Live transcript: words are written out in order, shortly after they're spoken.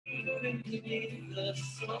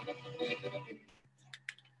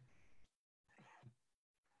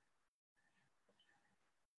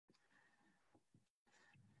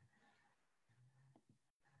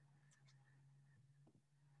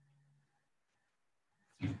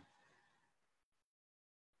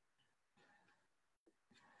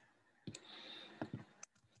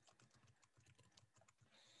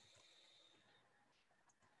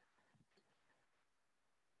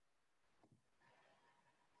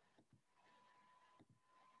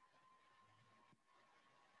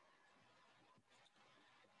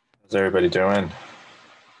How's everybody doing?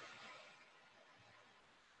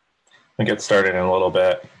 We'll get started in a little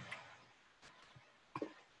bit.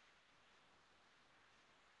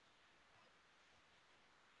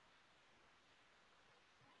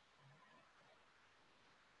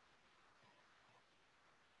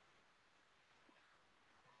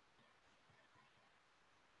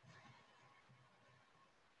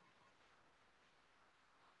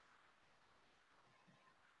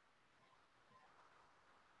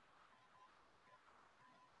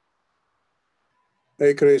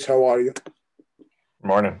 Hey, Chris, how are you?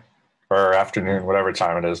 Morning or afternoon, whatever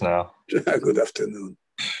time it is now. Good afternoon.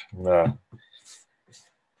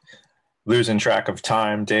 Losing track of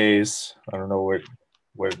time, days. I don't know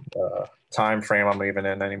what time frame I'm even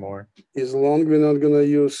in anymore. As long we're not gonna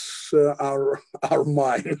use our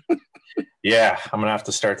mind. Yeah, I'm gonna have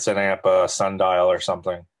to start setting up a sundial or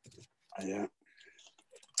something. Yeah.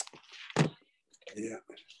 Yeah.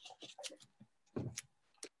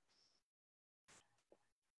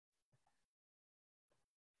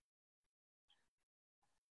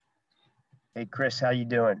 Hey, Chris, how you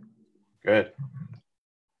doing? Good.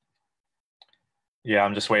 Yeah,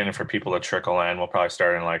 I'm just waiting for people to trickle in. We'll probably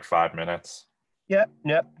start in like 5 minutes. Yep.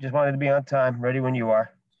 Just wanted to be on time. Ready when you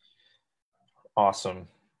are. Awesome.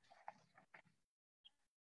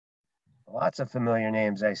 Lots of familiar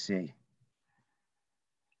names I see.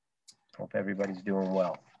 Hope everybody's doing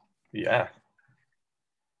well. Yeah.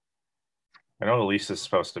 I know Alyse is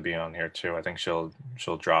supposed to be on here too. I think she'll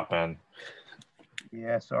drop in.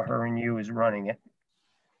 Yeah, so her and you is running it.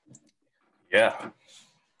 Yeah.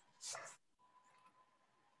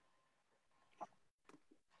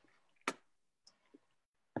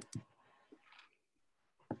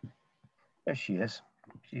 There she is.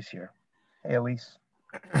 She's here. Hey, Alyse.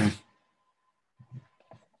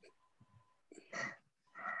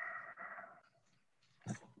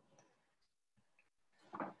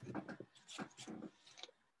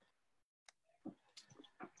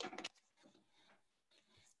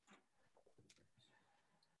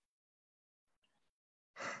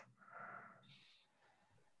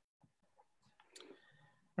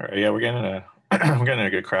 All right, yeah, we're getting a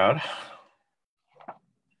good crowd.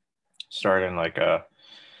 Start in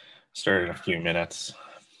a few minutes.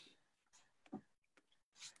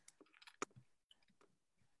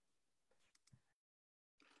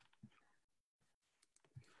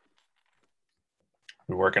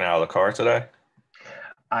 You working out of the car today?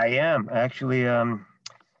 I am actually had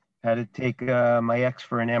to take my ex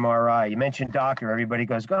for an MRI. You mentioned doctor. Everybody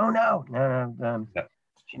goes, "Oh no." Yeah.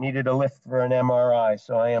 She needed a lift for an MRI,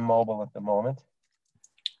 so I am mobile at the moment.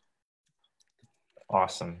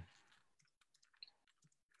 Awesome.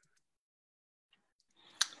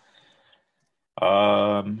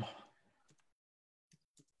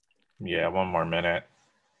 Yeah, one more minute.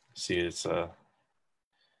 See, it's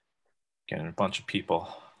getting a bunch of people.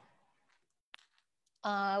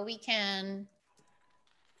 We can.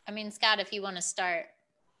 I mean, Scott, if you want to start.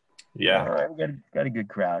 Yeah. All right, we got a good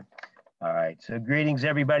crowd. All right, so greetings,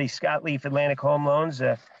 everybody. Scott Leaf, Atlantic Home Loans.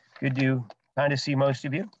 Good to kind of see most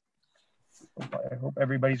of you. I hope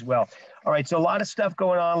everybody's well. All right, so a lot of stuff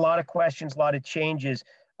going on, a lot of questions, a lot of changes.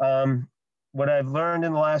 What I've learned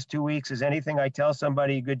in the last 2 weeks is anything I tell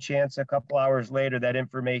somebody, a good chance a couple hours later, that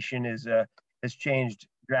information has changed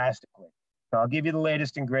drastically. So I'll give you the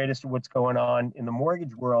latest and greatest of what's going on in the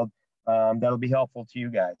mortgage world. That'll be helpful to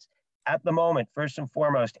you guys. At the moment, first and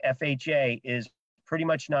foremost, FHA is pretty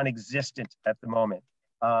much non-existent at the moment.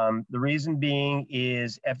 The reason being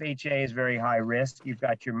is FHA is very high risk. You've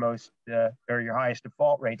got your your highest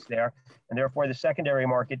default rates there, and therefore the secondary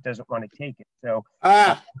market doesn't want to take it. So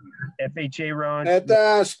FHA loans.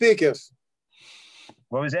 At speakers.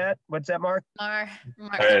 What was that? What's that, Mark?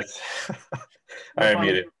 Mark. I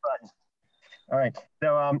muted. All right.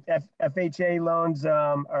 So FHA loans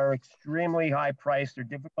are extremely high priced. They're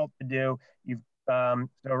difficult to do. So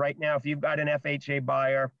right now, if you've got an FHA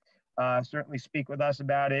buyer, certainly speak with us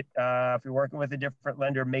about it. If you're working with a different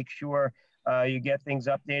lender, make sure you get things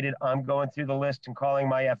updated. I'm going through the list and calling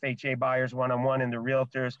my FHA buyers one-on-one and the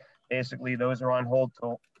realtors. Basically, those are on hold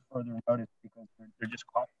till further notice because they're just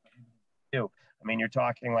caught too. I mean, you're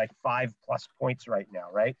talking like 5+ points right now,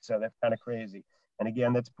 right? So that's kind of crazy. And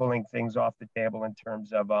again, that's pulling things off the table in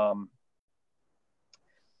terms of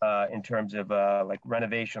like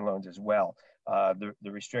renovation loans as well. The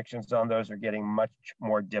restrictions on those are getting much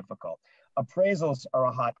more difficult. Appraisals are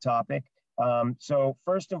a hot topic. So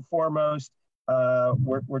first and foremost,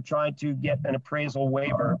 we're trying to get an appraisal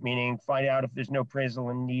waiver, meaning find out if there's no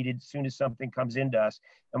appraisal needed as soon as something comes into us.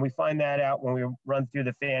 And we find that out when we run through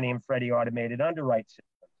the Fannie and Freddie automated underwrite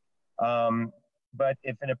system. But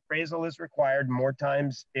if an appraisal is required, more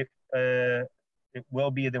times it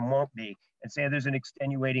will be than won't be. And say there's an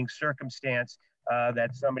extenuating circumstance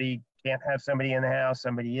that somebody can't have somebody in the house,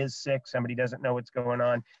 somebody is sick, somebody doesn't know what's going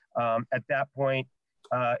on. At that point,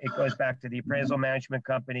 it goes back to the appraisal management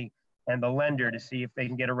company and the lender to see if they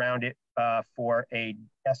can get around it for a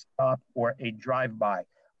desktop or a drive-by.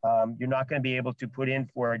 You're not going to be able to put in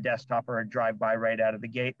for a desktop or a drive-by right out of the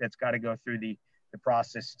gate. That's got to go through the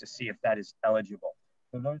process to see if that is eligible.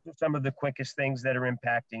 So those are some of the quickest things that are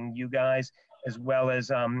impacting you guys, as well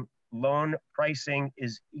as loan pricing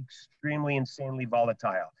is extremely insanely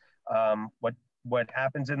volatile. What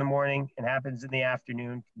happens in the morning and happens in the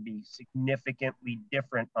afternoon can be significantly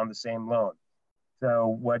different on the same loan.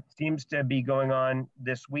 So what seems to be going on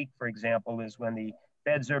this week, for example, is when the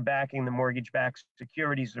feds are backing the mortgage-backed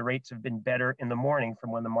securities, the rates have been better in the morning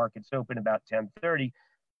from when the markets open about 10:30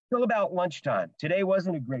 till about lunchtime. Today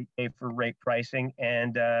wasn't a great day for rate pricing,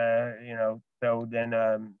 and so then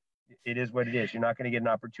it is what it is. You're not going to get an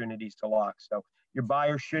opportunities to lock. So your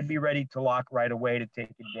buyer should be ready to lock right away to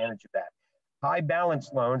take advantage of that. High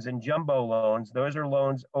balance loans and jumbo loans, those are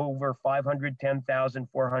loans over $510,000,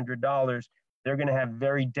 $400. They're going to have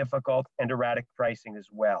very difficult and erratic pricing as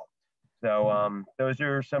well. So those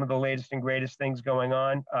are some of the latest and greatest things going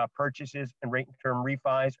on. Purchases and rate and term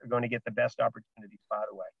refis are going to get the best opportunities, by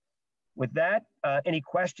the way. With that, any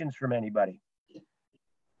questions from anybody?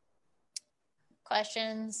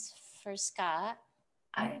 Questions for Scott?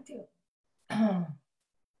 I do.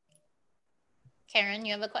 Karen,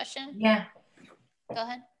 you have a question? Yeah. Go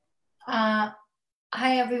ahead.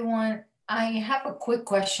 Hi, everyone. I have a quick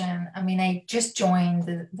question. I mean, I just joined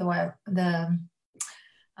the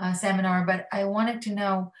seminar, but I wanted to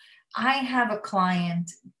know, I have a client,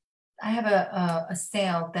 I have a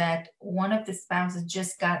sale that one of the spouses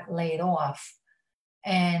just got laid off,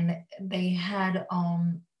 and they had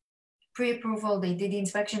pre-approval, they did the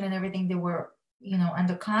inspection and everything, they were,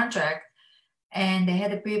 under contract, and they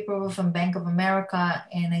had a pre-approval from Bank of America,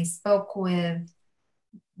 and I spoke with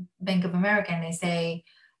Bank of America and they say,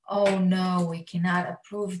 oh no, we cannot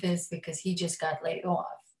approve this because he just got laid off.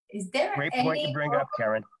 Is there Great point you bring up,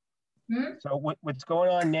 Karen. So what's going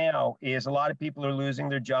on now is a lot of people are losing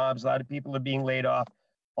their jobs. A lot of people are being laid off.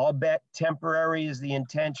 I'll bet temporary is the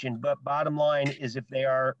intention, but bottom line is if they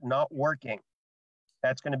are not working,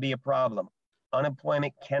 that's going to be a problem.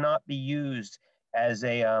 Unemployment cannot be used as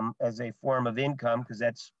a form of income because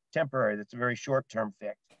that's temporary. That's a very short-term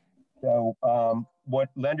fix. So what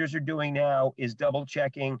lenders are doing now is double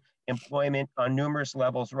checking employment on numerous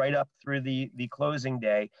levels right up through the closing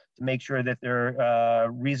day to make sure that they're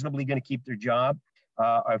reasonably going to keep their job.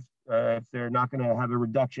 If they're not going to have a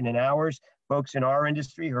reduction in hours, folks in our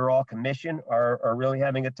industry who are all commission are really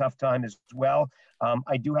having a tough time as well.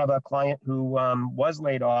 I do have a client who was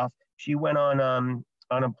laid off. She went on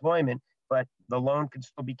unemployment, but the loan can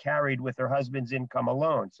still be carried with her husband's income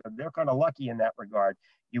alone. So they're kind of lucky in that regard.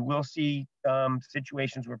 You will see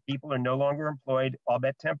situations where people are no longer employed,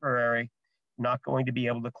 albeit temporary, not going to be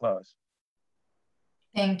able to close.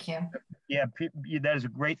 Thank you. Yeah, that is a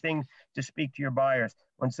great thing to speak to your buyers.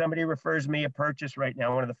 When somebody refers me a purchase right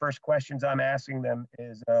now, one of the first questions I'm asking them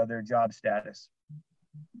is their job status.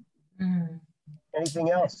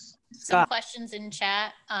 Anything else? Some questions in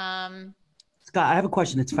chat. Scott, I have a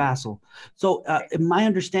question. It's Faisal. So my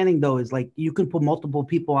understanding, though, is like you can put multiple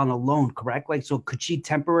people on a loan, correct? Like, so could she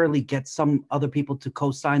temporarily get some other people to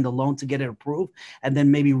co-sign the loan to get it approved and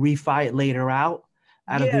then maybe refi it later out?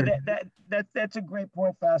 That's a great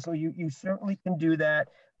point, Faisal. You certainly can do that.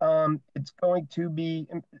 It's going to be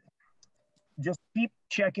just keep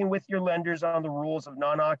checking with your lenders on the rules of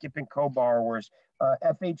non-occupant co-borrowers.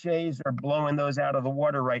 FHAs are blowing those out of the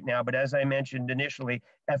water right now, but as I mentioned initially,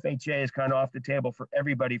 FHA is kind of off the table for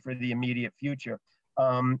everybody for the immediate future.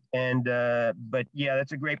 But yeah,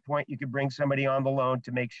 that's a great point. You could bring somebody on the loan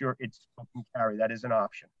to make sure it's open carry. That is an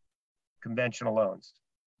option. Conventional loans.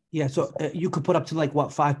 Yeah, so you could put up to like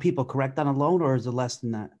what, 5 people, correct, on a loan, or is it less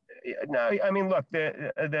than that? No, I mean, look,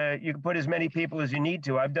 you can put as many people as you need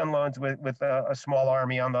to. I've done loans with a small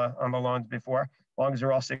army on the loans before. long as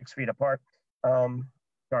they're all 6 feet apart.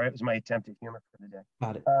 Sorry, it was my attempt at humor for the day.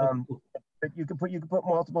 Got it. But you can put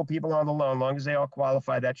multiple people on the loan, long as they all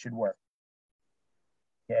qualify, that should work.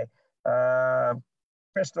 Okay.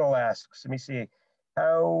 Crystal asks, let me see,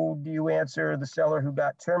 how do you answer the seller who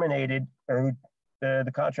got terminated, or who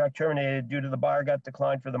the contract terminated due to the buyer got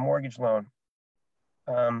declined for the mortgage loan?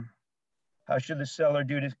 How should the seller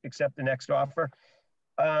do to accept the next offer?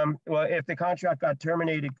 Well, if the contract got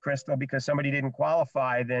terminated, Crystal, because somebody didn't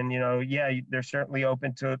qualify, then, yeah, they're certainly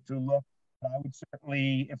open to look. I would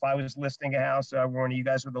certainly, if I was listing a house, one of you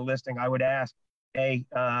guys with a listing, I would ask, hey,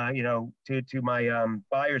 to my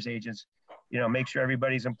buyer's agents, make sure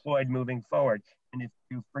everybody's employed moving forward. And if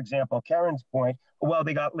you, for example, Karen's point, well,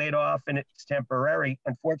 they got laid off and it's temporary.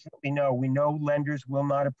 Unfortunately, no, we know lenders will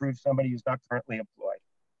not approve somebody who's not currently employed.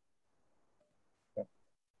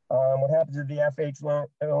 What happens if the FH loan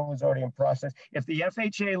was already in process? If the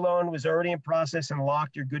FHA loan was already in process and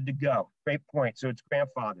locked, you're good to go. Great point. So it's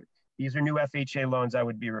grandfathered. These are new FHA loans I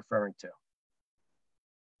would be referring to.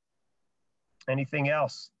 Anything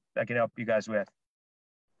else I can help you guys with?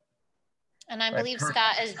 And I believe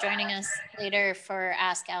Scott is joining us later for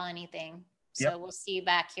Ask Al Anything. So we'll see you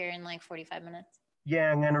back here in like 45 minutes.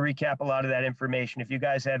 Yeah, I'm going to recap a lot of that information. If you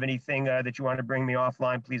guys have anything that you want to bring me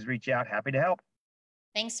offline, please reach out. Happy to help.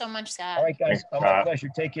 Thanks so much, Scott. All right, guys. My pleasure.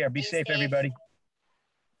 Take care. Be safe, everybody.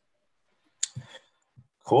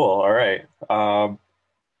 Cool. All right.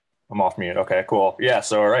 I'm off mute. Okay, cool. Yeah,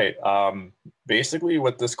 so all right. Basically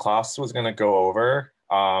what this class was going to go over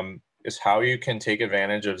is how you can take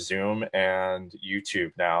advantage of Zoom and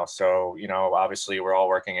YouTube now. So, obviously we're all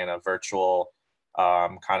working in a virtual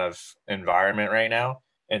kind of environment right now.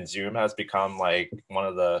 And Zoom has become like one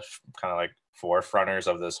of the kind of like forefronters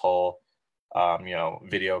of this whole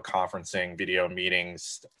video conferencing, video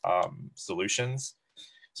meetings solutions.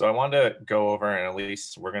 So I wanted to go over, and at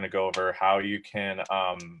least we're going to go over how you can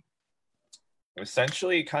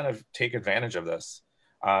essentially kind of take advantage of this.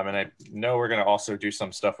 And I know we're going to also do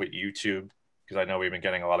some stuff with YouTube, because I know we've been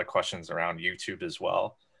getting a lot of questions around YouTube as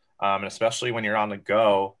well. And especially when you're on the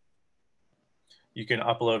go, you can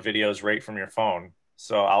upload videos right from your phone.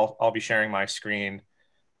 So I'll be sharing my screen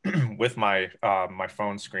with my my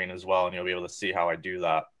phone screen as well, and you'll be able to see how I do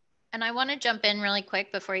that. And I want to jump in really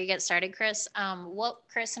quick before you get started, Chris. What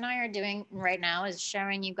Chris and I are doing right now is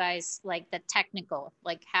showing you guys like the technical,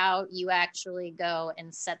 like how you actually go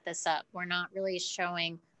and set this up. We're not really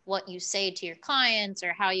showing what you say to your clients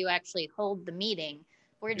or how you actually hold the meeting.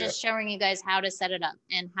 We're just showing you guys how to set it up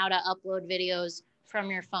and how to upload videos from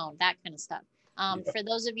your phone, that kind of stuff. For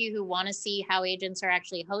those of you who want to see how agents are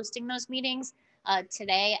actually hosting those meetings,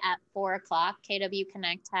 today at 4 o'clock, KW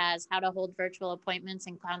Connect has how to hold virtual appointments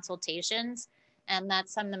and consultations. And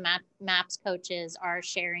that's some of the MAPS coaches are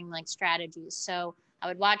sharing like strategies. So I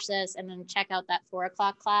would watch this and then check out that 4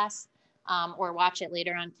 o'clock class or watch it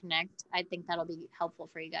later on Connect. I think that'll be helpful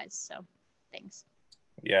for you guys. So thanks.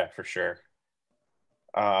 Yeah, for sure.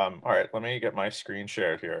 All right, let me get my screen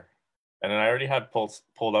shared here. And then I already had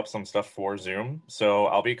pulled up some stuff for Zoom. So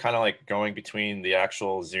I'll be kind of like going between the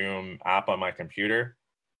actual Zoom app on my computer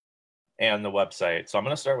and the website. So I'm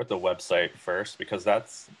going to start with the website first, because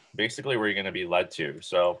that's basically where you're going to be led to.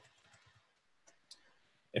 So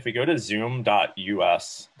if we go to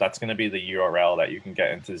zoom.us, that's going to be the URL that you can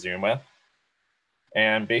get into Zoom with.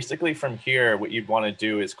 And basically from here, what you'd want to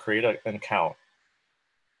do is create an account.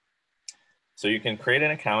 So you can create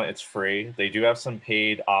an account, it's free. They do have some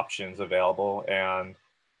paid options available, and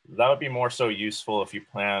that would be more so useful if you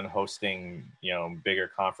plan on hosting,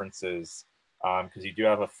 bigger conferences, because you do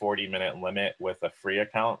have a 40-minute limit with a free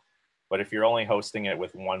account. But if you're only hosting it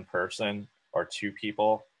with one person or two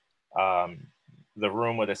people, the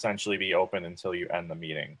room would essentially be open until you end the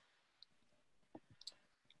meeting.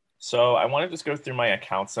 So I want to just go through my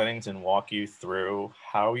account settings and walk you through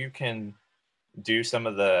how you can do some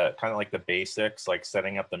of the kind of like the basics, like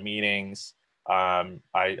setting up the meetings.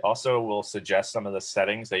 I also will suggest some of the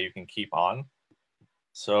settings that you can keep on.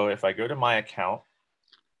 So if I go to my account,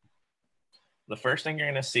 the first thing you're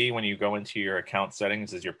going to see when you go into your account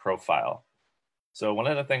settings is your profile. So one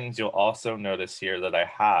of the things you'll also notice here that I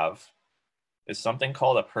have is something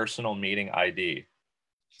called a personal meeting ID.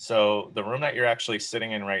 So the room that you're actually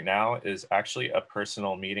sitting in right now is actually a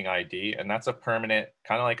personal meeting ID, and that's a permanent,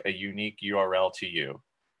 kind of like a unique URL to you.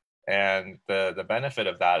 And the benefit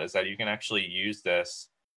of that is that you can actually use this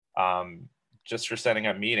just for setting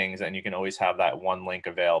up meetings, and you can always have that one link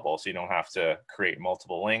available, so you don't have to create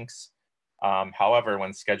multiple links. However,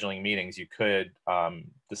 when scheduling meetings, you could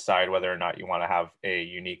decide whether or not you want to have a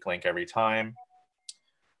unique link every time,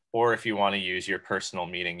 or if you want to use your personal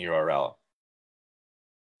meeting URL.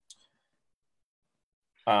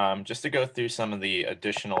 Just to go through some of the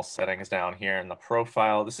additional settings down here in the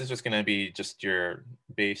profile, this is just going to be just your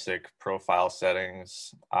basic profile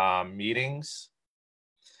settings. Meetings.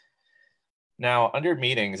 Now, under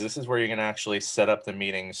meetings, this is where you're going to actually set up the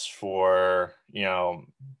meetings for, you know,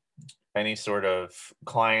 any sort of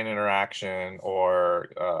client interaction or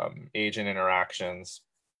agent interactions.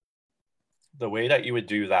 The way that you would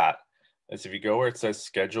do that is if you go where it says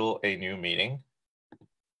schedule a new meeting,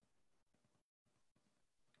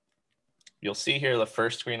 you'll see here the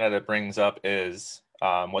first screen that it brings up is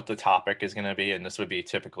what the topic is going to be. And this would be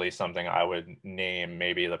typically something I would name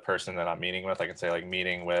maybe the person that I'm meeting with. I can say like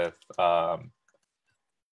meeting with, and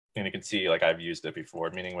you can see like I've used it before,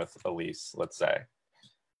 meeting with Alyse, let's say.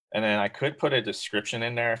 And then I could put a description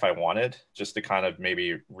in there if I wanted, just to kind of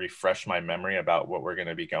maybe refresh my memory about what we're going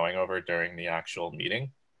to be going over during the actual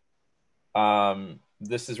meeting.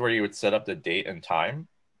 This is where you would set up the date and time.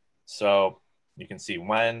 So you can see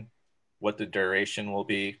when, what the duration will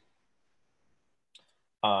be,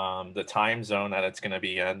 the time zone that it's going to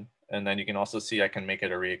be in. And then you can also see I can make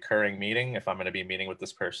it a recurring meeting if I'm going to be meeting with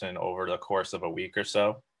this person over the course of a week or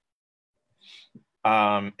so.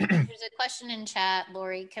 There's a question in chat,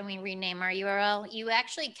 Lori, can we rename our URL? You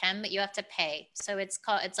actually can, but you have to pay. So it's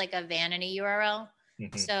like a vanity URL.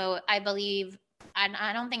 Mm-hmm. So I believe,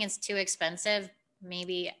 I don't think it's too expensive.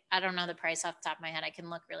 Maybe, I don't know the price off the top of my head. I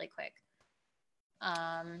can look really quick.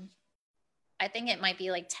 I think it might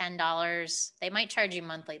be like $10. They might charge you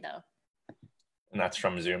monthly though. And that's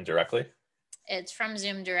from Zoom directly? It's from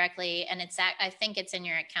Zoom directly. And I think it's in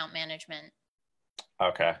your account management.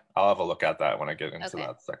 Okay, I'll have a look at that when I get into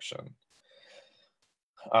that section.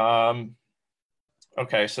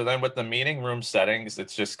 Okay, so then with the meeting room settings,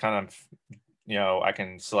 it's just kind of, you know, I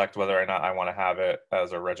can select whether or not I want to have it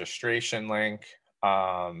as a registration link,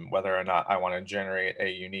 whether or not I want to generate a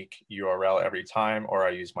unique URL every time, or I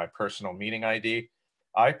use my personal meeting ID.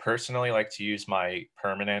 I personally like to use my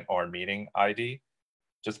permanent or meeting ID,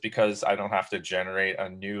 just because I don't have to generate a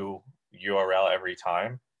new URL every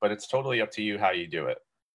time, but it's totally up to you how you do it.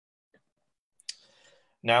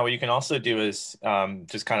 Now, what you can also do is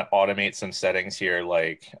just kind of automate some settings here,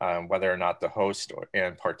 like whether or not the host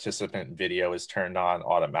and participant video is turned on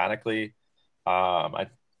automatically,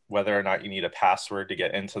 whether or not you need a password to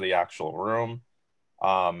get into the actual room.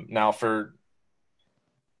 Now, for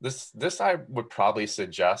this I would probably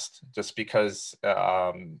suggest, just because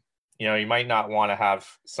you know, you might not want to have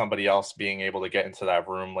somebody else being able to get into that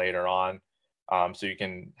room later on. So you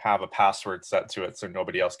can have a password set to it so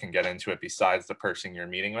nobody else can get into it besides the person you're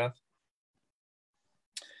meeting with.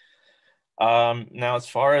 Now, as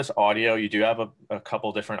far as audio, you do have a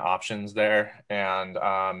couple different options there. And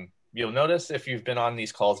you'll notice if you've been on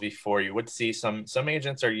these calls before, you would see some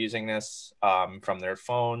agents are using this from their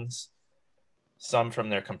phones, some from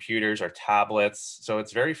their computers or tablets. So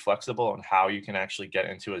it's very flexible on how you can actually get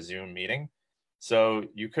into a Zoom meeting. So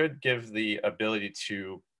you could give the ability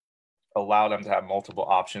to allow them to have multiple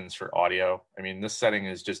options for audio. I mean, this setting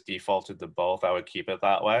is just defaulted to both. I would keep it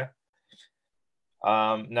that way.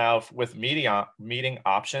 Now, with meeting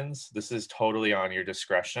options, this is totally on your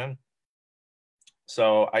discretion.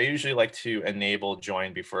 So I usually like to enable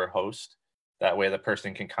join before host. That way the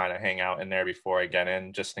person can kind of hang out in there before I get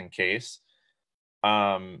in, just in case.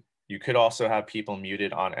 You could also have people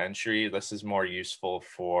muted on entry. This is more useful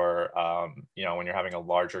for, you know, when you're having a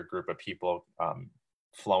larger group of people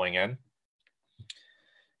flowing in.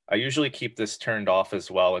 I usually keep this turned off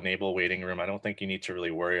as well, enable waiting room. I don't think you need to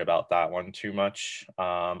really worry about that one too much.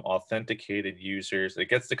 Authenticated users, it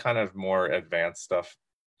gets to kind of more advanced stuff.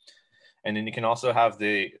 And then you can also have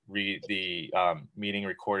the meeting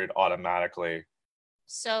recorded automatically.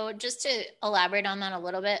 So just to elaborate on that a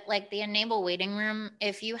little bit, like the enable waiting room,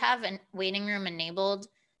 if you have a waiting room enabled,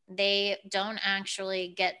 they don't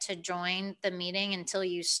actually get to join the meeting until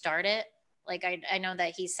you start it. Like I know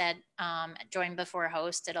that he said join before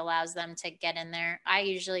host, it allows them to get in there. I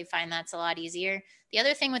usually find that's a lot easier. The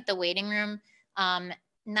other thing with the waiting room,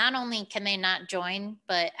 not only can they not join,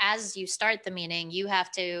 but as you start the meeting, you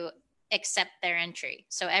have to accept their entry.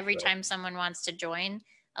 So every time someone wants to join,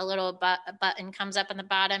 a little button comes up on the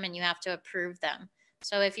bottom and you have to approve them.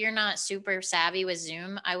 So if you're not super savvy with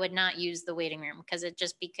Zoom, I would not use the waiting room, because it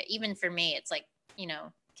just, even for me, it's like, you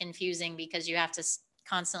know, confusing because you have to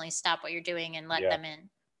constantly stop what you're doing and let them in.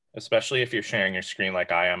 Especially if you're sharing your screen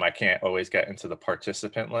like I am, I can't always get into the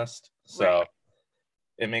participant list. So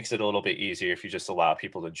it makes it a little bit easier if you just allow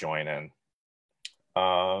people to join in.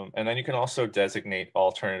 And then you can also designate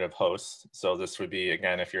alternative hosts. So this would be,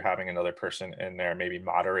 again, if you're having another person in there, maybe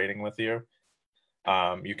moderating with you,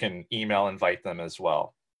 you can email invite them as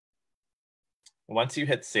well. Once you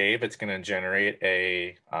hit save, it's going to generate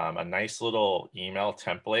a nice little email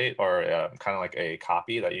template, or kind of like a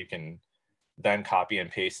copy that you can then copy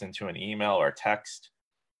and paste into an email or text.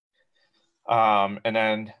 And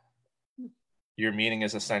then your meeting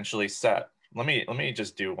is essentially set. Let me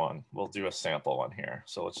just do one. We'll do a sample one here.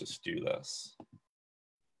 So let's just do this.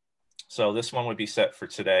 So this one would be set for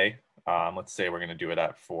today. Let's say we're going to do it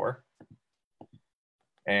at 4.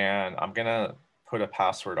 And I'm going to put a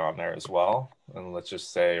password on there as well. And let's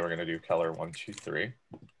just say we're going to do Keller123.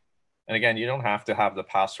 And again, you don't have to have the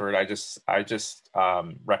password. I just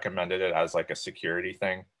recommended it as like a security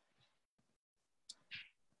thing.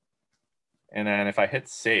 And then if I hit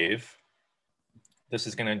save, this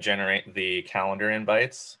is going to generate the calendar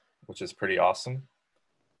invites, which is pretty awesome.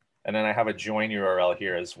 And then I have a join URL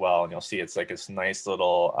here as well. And you'll see it's like this nice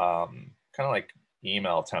little kind of like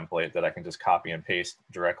email template that I can just copy and paste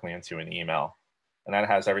directly into an email. And that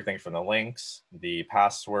has everything from the links, the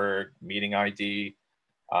password, meeting ID,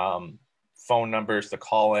 phone numbers to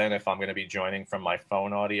call in if I'm going to be joining from my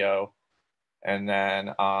phone audio. And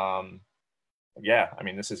then, yeah, I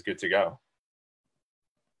mean, this is good to go.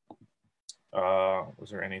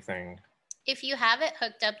 Was there anything? If you have it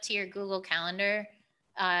hooked up to your Google Calendar,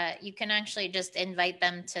 you can actually just invite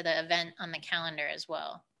them to the event on the calendar as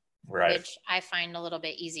well, Right. Which I find a little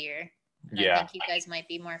bit easier. Yeah. I think you guys might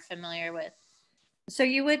be more familiar with. So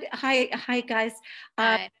you would, hi guys.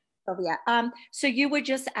 Hi. Sylvia. So you would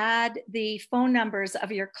just add the phone numbers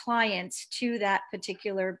of your clients to that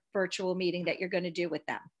particular virtual meeting that you're going to do with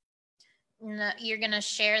them. No, you're going to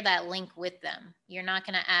share that link with them. You're not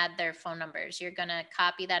going to add their phone numbers. You're going to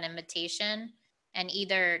copy that invitation and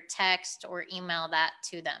either text or email that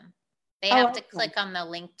to them. They have to click on the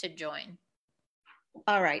link to join.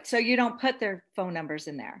 All right. So you don't put their phone numbers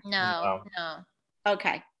in there? No.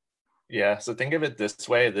 Okay. Yeah, so think of it this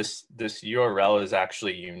way. This URL is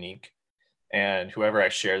actually unique, and whoever I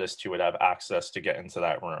share this to would have access to get into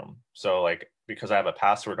that room. So like, because I have a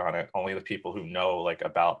password on it, only the people who know like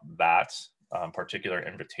about that particular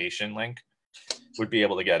invitation link would be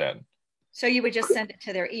able to get in. So you would just send it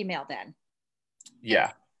to their email then?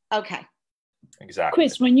 Yeah. Okay. Exactly.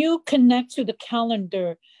 Chris, when you connect to the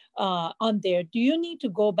calendar on there, do you need to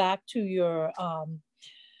go back to your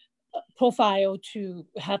profile to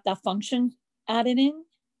have that function added in?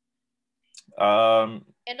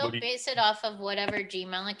 It'll base it off of whatever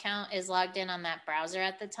Gmail account is logged in on that browser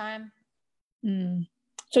at the time.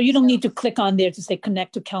 So you don't need to click on there to say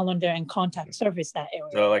connect to calendar and contact service that area.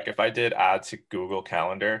 So like if I did add to Google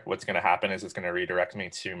Calendar, what's going to happen is it's going to redirect me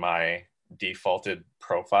to my defaulted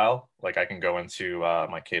profile. Like I can go into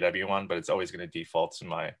my KW one, but it's always going to default to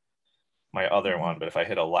my other one. But if I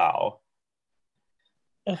hit allow,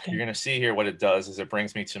 you're going to see here what it does is it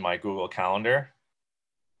brings me to my Google Calendar.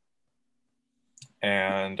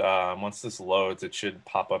 And once this loads, it should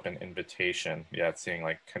pop up an invitation. Yeah, it's saying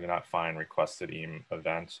like cannot find requested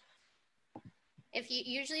event.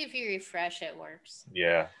 Usually if you refresh, it works.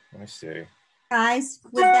 Yeah, let me see. Guys,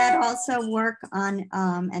 would that also work on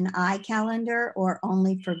an iCalendar or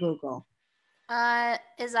only for Google?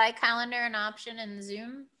 Is iCalendar an option in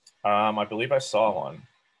Zoom? I believe I saw one.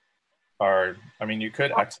 Or, I mean, you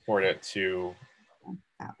could export it to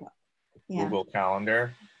Google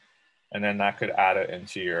Calendar, and then that could add it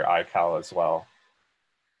into your iCal as well.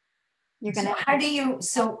 You're gonna. So how do you?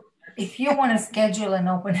 So if you want to schedule an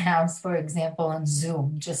open house, for example, on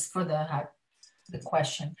Zoom, just for the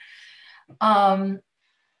question, can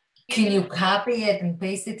you copy it and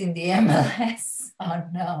paste it in the MLS? Oh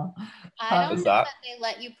no. I don't know that they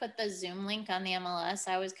let you put the Zoom link on the MLS.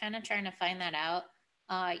 I was kind of trying to find that out.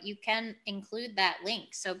 You can include that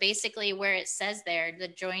link. So basically where it says there, the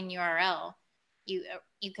join URL, you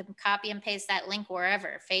can copy and paste that link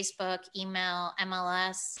wherever, Facebook, email,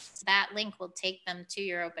 MLS, that link will take them to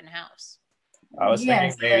your open house. I was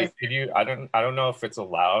thinking maybe could you, I don't know if it's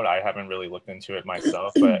allowed. I haven't really looked into it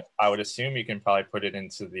myself, but I would assume you can probably put it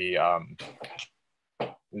into the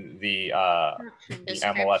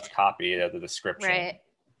MLS copy of the description. Right.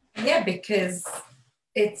 Yeah, because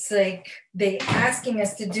it's like they asking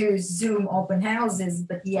us to do Zoom open houses,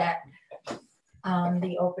 but yet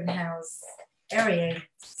the open house area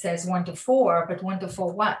says 1 to 4, but 1 to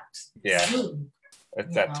 4 what? Yeah, Zoom,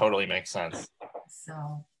 that totally makes sense.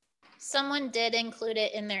 So someone did include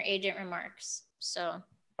it in their agent remarks. So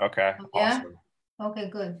okay, yeah, awesome. Okay,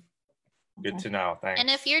 good. Good to know. Thanks. And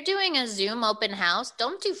if you're doing a Zoom open house,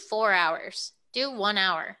 don't do 4 hours. Do 1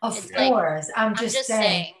 hour. Of course. Like, I'm just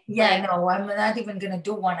saying. Yeah, like, no, I'm not even going to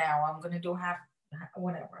do 1 hour. I'm going to do half,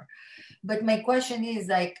 whatever. But my question is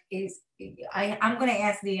like, is I'm going to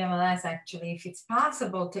ask the MLS actually if it's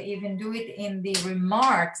possible to even do it in the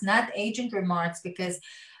remarks, not agent remarks, because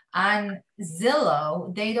on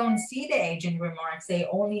Zillow, they don't see the agent remarks. They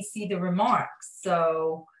only see the remarks.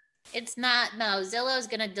 So it's not, no, Zillow is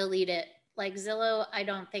going to delete it. Like Zillow, I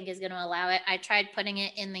don't think is going to allow it. I tried putting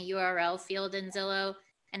it in the URL field in Zillow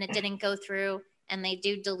and it didn't go through, and they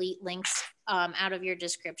do delete links out of your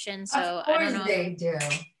description. So of course they do.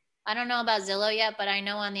 I don't know about Zillow yet, but I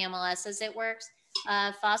know on the MLSs it works.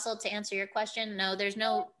 Fossil, to answer your question, no, there's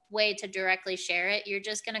no way to directly share it. You're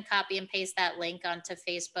just going to copy and paste that link onto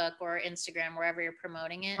Facebook or Instagram, wherever you're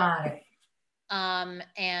promoting it. Got it.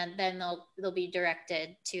 And then they'll be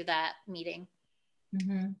directed to that meeting.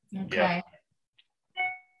 Mm-hmm. Okay.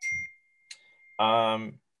 Yeah.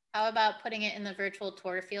 How about putting it in the virtual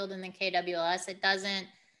tour field in the KWS? It doesn't.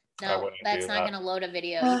 No, that's not going to load a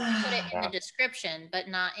video. You can put it in the description, but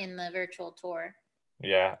not in the virtual tour.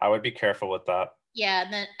 Yeah, I would be careful with that. Yeah,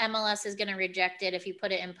 the MLS is going to reject it if you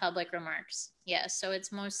put it in public remarks. Yeah, so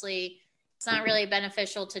it's not really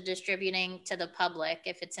beneficial to distributing to the public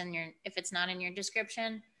if it's not in your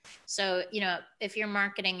description. So, if you're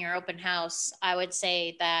marketing your open house, I would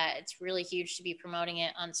say that it's really huge to be promoting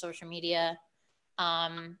it on social media.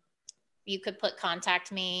 You could put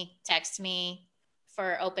contact me, text me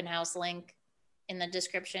for open house link in the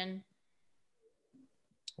description.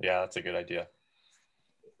 Yeah, that's a good idea.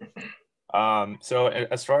 So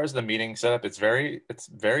as far as the meeting setup, it's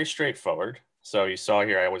very straightforward. So you saw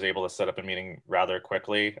here, I was able to set up a meeting rather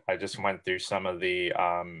quickly. I just went through some of the,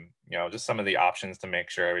 just some of the options to make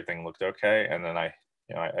sure everything looked okay. And then I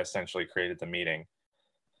essentially created the meeting.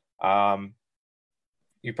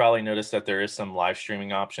 You probably noticed that there is some live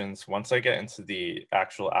streaming options. Once I get into the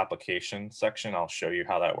actual application section, I'll show you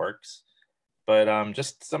how that works. But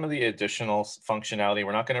just some of the additional functionality,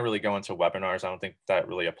 we're not going to really go into webinars. I don't think that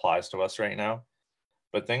really applies to us right now.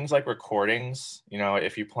 But things like recordings,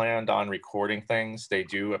 if you planned on recording things, they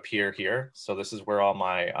do appear here. So this is where all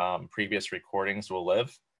my previous recordings will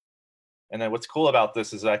live. And then what's cool about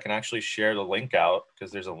this is I can actually share the link out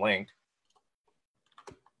because there's a link.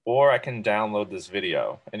 Or I can download this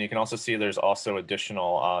video. And you can also see there's also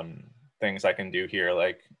additional things I can do here,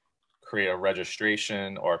 like create a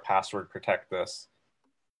registration or password protect this.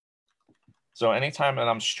 So anytime that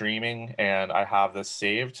I'm streaming and I have this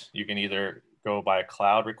saved, you can either go by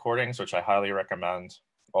cloud recordings, which I highly recommend,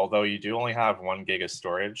 although you do only have 1 gig of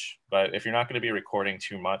storage. But if you're not going to be recording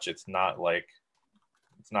too much, it's not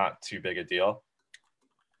too big a deal.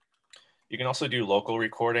 You can also do local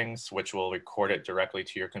recordings, which will record it directly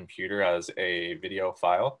to your computer as a video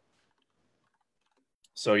file.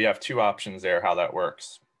 So you have 2 options there, how that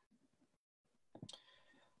works.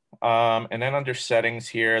 And then under settings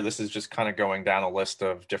here, this is just kind of going down a list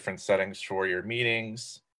of different settings for your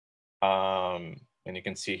meetings. And you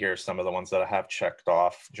can see here some of the ones that I have checked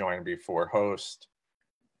off: join before host,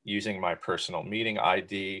 using my personal meeting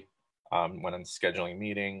ID when I'm scheduling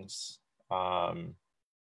meetings.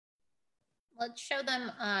 Let's show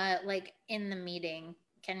them like in the meeting.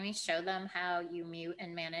 Can we show them how you mute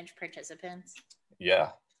and manage participants? Yeah.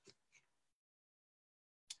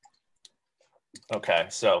 Okay,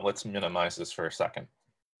 so let's minimize this for a second.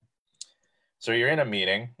 So you're in a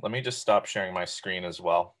meeting. Let me just stop sharing my screen as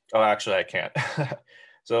well. Oh, actually I can't.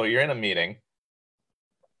 So you're in a meeting.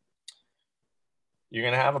 You're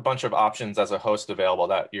going to have a bunch of options as a host available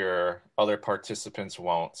that your other participants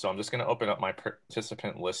won't. So I'm just going to open up my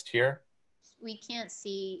participant list here. We can't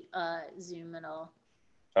see Zoom at all.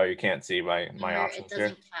 Oh, you can't see my options here? It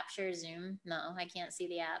doesn't capture Zoom. No, I can't see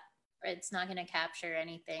the app. It's not going to capture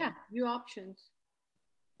anything. Yeah, view options.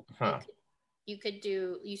 Huh. You could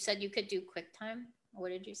do, you said you could do QuickTime. What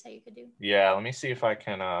did you say you could do? Yeah, let me see if I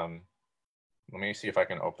can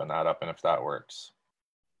open that up and if that works.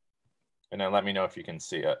 And then let me know if you can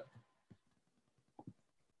see it.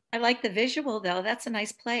 I like the visual though. That's a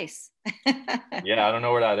nice place. Yeah, I don't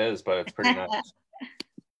know where that is, but it's pretty nice.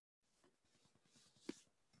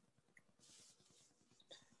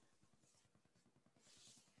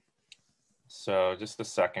 So just a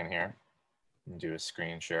second here. Do a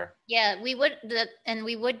screen share. Yeah, we would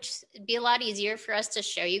be a lot easier for us to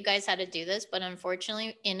show you guys how to do this, but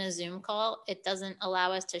unfortunately in a Zoom call, it doesn't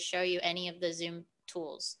allow us to show you any of the Zoom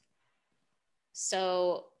tools.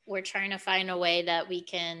 So we're trying to find a way that we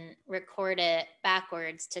can record it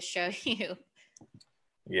backwards to show you.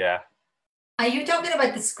 Yeah. Are you talking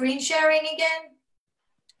about the screen sharing again?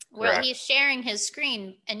 Well, Correct. he's sharing his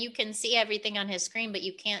screen and you can see everything on his screen, but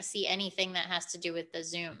you can't see anything that has to do with the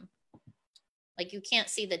Zoom. Like you can't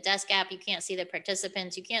see the desk app, you can't see the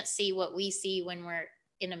participants, you can't see what we see when we're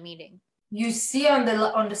in a meeting. You see on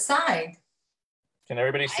the side. Can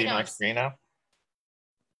everybody I see my don't screen see- now?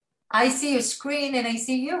 I see your screen and I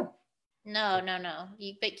see you. No.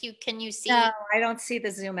 Can you see? No, I don't see the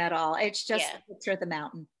Zoom at all. It's just Yeah. the picture of the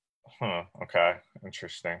mountain. Huh, okay,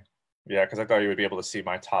 interesting. Yeah, because I thought you would be able to see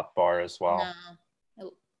my top bar as well.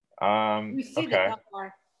 No. You see Okay, the top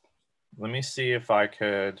bar. let me see if I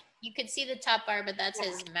could. You could see the top bar, but that's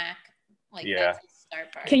his Mac. Like Yeah. that's his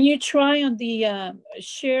start bar. Can you try on the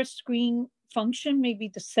share screen function? Maybe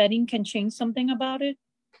the setting can change something about it.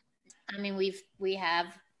 I mean, we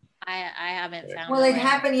have. I haven't found. Well, a it way.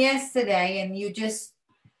 happened yesterday and you just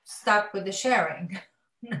stopped with the sharing.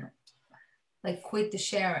 Like quit the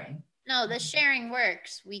sharing. No, the sharing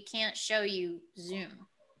works. We can't show you Zoom.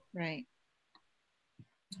 Right.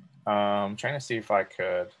 Trying to see if I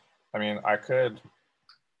could. I mean, I could.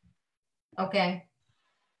 Okay.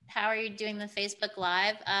 How are you doing the Facebook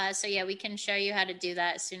Live? So yeah, we can show you how to do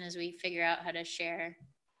that as soon as we figure out how to share.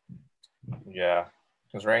 Yeah,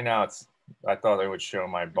 because right now it's. I thought it would show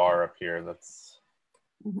my bar up here. That's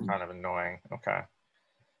kind of annoying. Okay.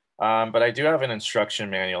 But I do have an instruction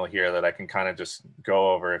manual here that I can kind of just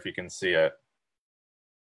go over if you can see it.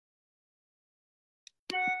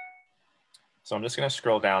 So I'm just going to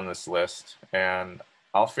scroll down this list and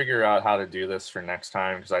I'll figure out how to do this for next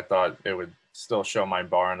time because I thought it would still show my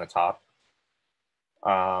bar on the top.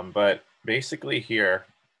 But basically here,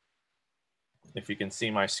 if you can see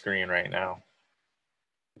my screen right now,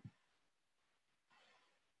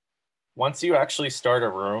 once you actually start a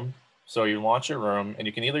room, so you launch a room and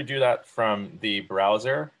you can either do that from the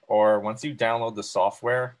browser or once you download the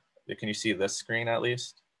software, can you see this screen at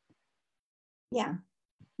least? Yeah,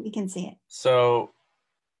 we can see it. So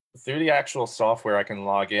through the actual software, I can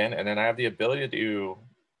log in and then I have the ability to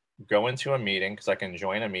go into a meeting because I can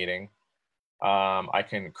join a meeting. I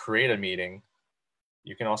can create a meeting.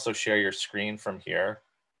 You can also share your screen from here.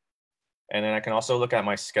 And then I can also look at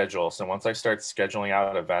my schedule. So once I start scheduling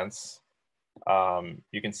out events,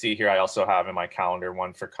 you can see here I also have in my calendar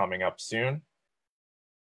one for coming up soon.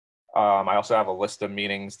 I also have a list of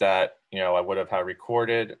meetings that I would have had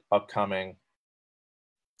recorded, upcoming.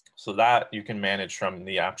 So that you can manage from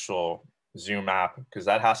the actual Zoom app because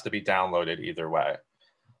that has to be downloaded either way.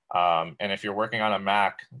 And if you're working on a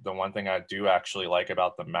Mac, the one thing I do actually like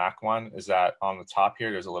about the Mac one is that on the top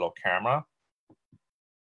here, there's a little camera.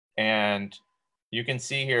 And you can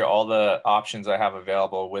see here all the options I have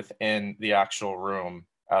available within the actual room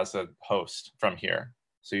as a host from here.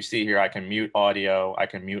 So you see here, I can mute audio, I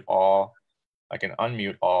can mute all, I can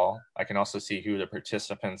unmute all. I can also see who the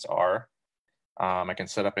participants are. I can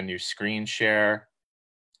set up a new screen share.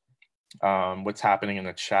 What's happening in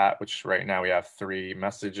the chat, which right now we have 3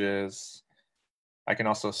 messages. I can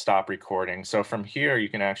also stop recording. So from here, you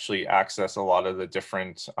can actually access a lot of the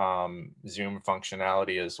different Zoom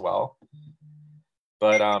functionality as well.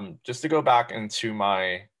 But just to go back into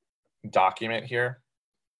my document here,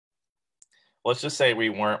 let's just say we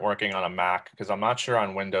weren't working on a Mac because I'm not sure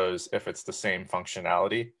on Windows if it's the same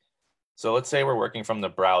functionality. So let's say we're working from the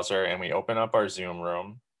browser and we open up our Zoom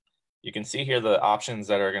room. You can see here the options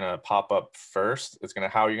that are going to pop up first. It's going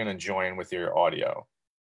to how you're going to join with your audio.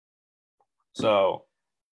 So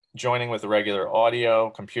joining with regular audio,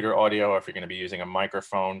 computer audio, or if you're going to be using a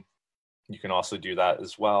microphone, you can also do that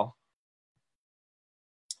as well.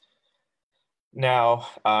 Now,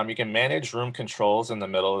 you can manage room controls in the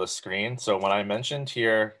middle of the screen. So when I mentioned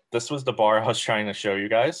here, this was the bar I was trying to show you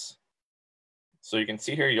guys. So you can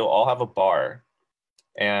see here, you'll all have a bar.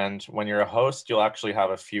 And when you're a host, you'll actually have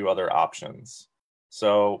a few other options.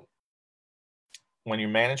 So when you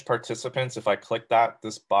manage participants, if I click that,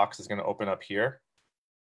 this box is going to open up here.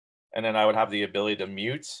 And then I would have the ability to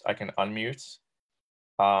mute. I can unmute.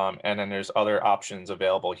 And then there's other options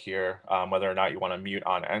available here, whether or not you want to mute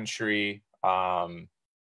on entry. And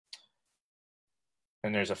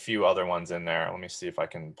there's a few other ones in there. Let me see if I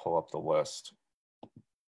can pull up the list.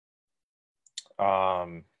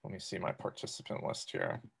 Let me see my participant list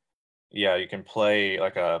here. Yeah, you can play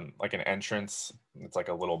like an entrance. It's like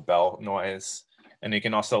a little bell noise. And you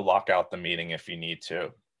can also lock out the meeting if you need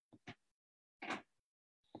to.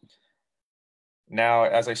 Now,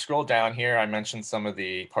 as I scroll down here, I mentioned some of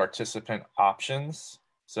the participant options.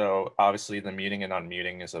 So obviously the muting and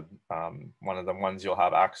unmuting is one of the ones you'll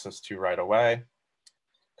have access to right away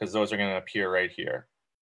because those are going to appear right here.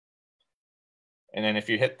 And then if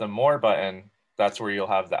you hit the more button, that's where you'll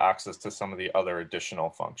have the access to some of the other additional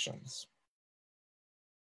functions.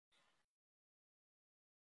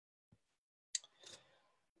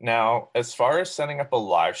 Now, as far as setting up a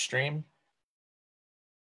live stream,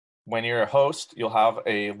 when you're a host, you'll have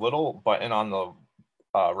a little button on the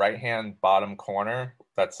right-hand bottom corner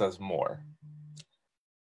that says more.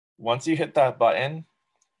 Once you hit that button,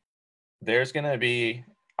 there's going to be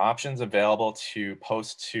options available to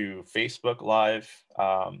post to Facebook Live,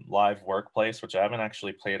 Live Workplace, which I haven't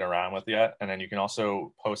actually played around with yet. And then you can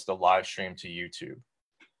also post a live stream to YouTube.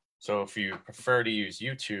 So if you prefer to use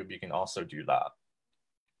YouTube, you can also do that.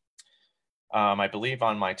 I believe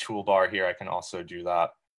on my toolbar here, I can also do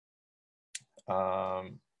that.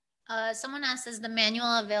 Someone asked, is the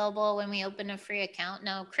manual available when we open a free account?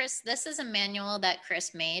 No, Chris, this is a manual that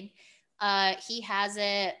Chris made. He has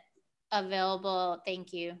it available.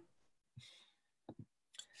 Thank you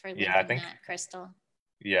for linking that, Crystal.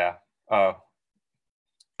 Yeah.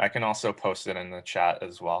 I can also post it in the chat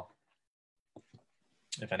as well,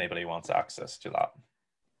 if anybody wants access to that.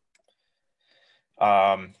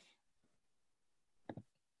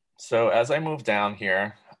 So as I move down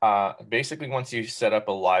here, basically once you set up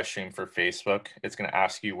a live stream for Facebook, it's going to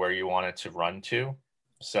ask you where you want it to run to.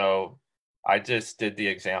 So I just did the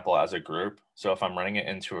example as a group. So if I'm running it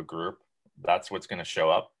into a group, that's what's going to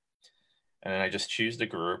show up. And then I just choose the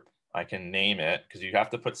group. I can name it because you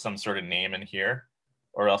have to put some sort of name in here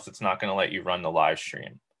or else it's not going to let you run the live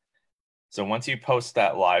stream. So once you post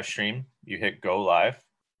that live stream, you hit go live.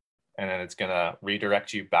 And then it's going to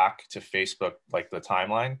redirect you back to Facebook, like the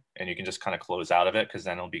timeline, and you can just kind of close out of it because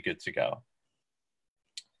then it'll be good to go.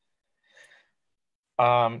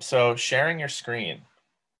 So sharing your screen.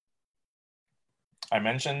 I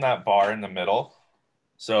mentioned that bar in the middle.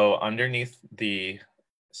 So underneath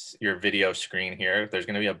your video screen here, there's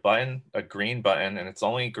going to be a button, a green button, and it's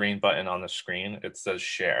only a green button on the screen. It says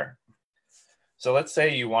share. So let's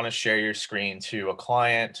say you want to share your screen to a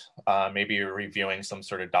client. Maybe you're reviewing some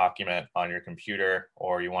sort of document on your computer,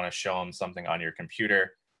 or you want to show them something on your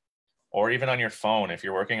computer, or even on your phone. If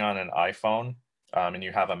you're working on an iPhone and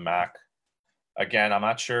you have a Mac, again, I'm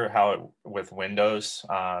not sure how with Windows.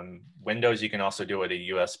 Windows, you can also do it a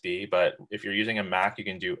USB, but if you're using a Mac, you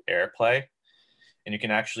can do AirPlay, and you can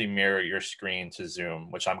actually mirror your screen to Zoom,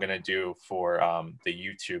 which I'm going to do for the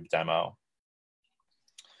YouTube demo.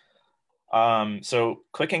 So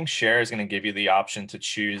clicking share is going to give you the option to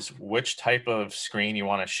choose which type of screen you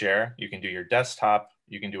want to share. You can do your desktop,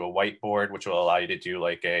 you can do a whiteboard, which will allow you to do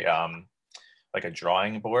like a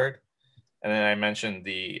drawing board. And then I mentioned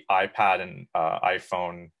the iPad and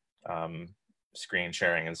iPhone screen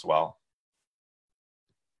sharing as well.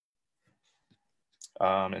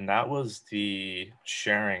 And that was the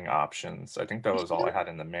sharing options. I think that was all I had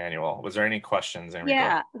in the manual. Was there any questions in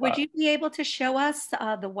regards to would that? you be able to show us the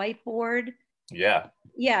whiteboard? Yeah.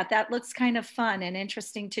 Yeah, that looks kind of fun and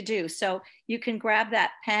interesting to do. So you can grab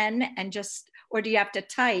that pen and just, or do you have to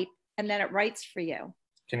type and then it writes for you?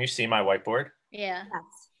 Can you see my whiteboard? Yeah.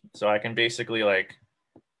 Yes. So I can basically like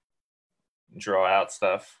draw out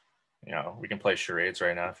stuff. You know, we can play charades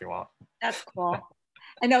right now if you want. That's cool.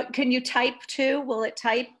 I know. Can you type too? Will it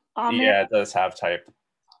type on there? Yeah, it does have type.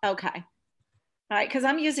 Okay. All right. Because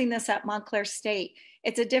I'm using this at Montclair State.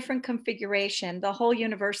 It's a different configuration. The whole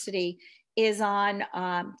university is on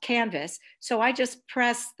Canvas. So I just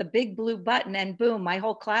press the big blue button and boom, my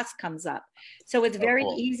whole class comes up. So it's very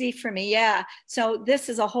cool. easy for me. Yeah. So this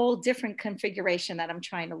is a whole different configuration that I'm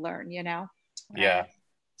trying to learn, you know? Yeah.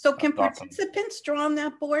 So can That's awesome. participants draw on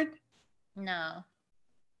that board? No.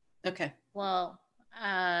 Okay. Well,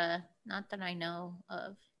 not that I know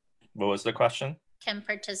of. What was the question? Can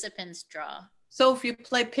participants draw? So if you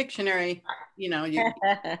play Pictionary, you know,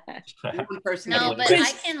 one person. No, but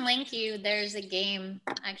I can link you. There's a game.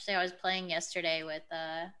 Actually, I was playing yesterday with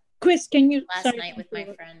Chris, can you last night with my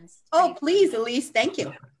friends. Oh, please, Alyse, thank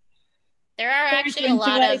you. There are actually a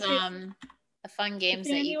lot of fun games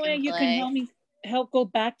that you can play. You can help go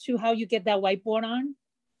back to how you get that whiteboard on?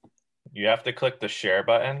 You have to click the share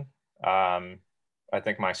button. I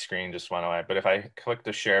think my screen just went away, but if I click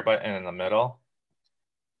the share button in the middle,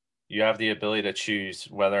 you have the ability to choose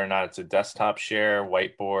whether or not it's a desktop share,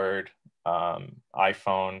 whiteboard,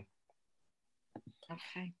 iPhone.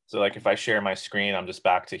 Okay. So like if I share my screen, I'm just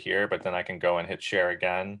back to here, but then I can go and hit share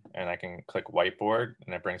again and I can click whiteboard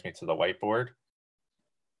and it brings me to the whiteboard.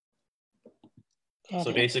 Okay.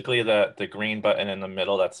 So basically the green button in the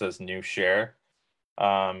middle that says new share,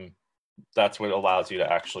 that's what allows you to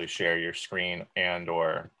actually share your screen and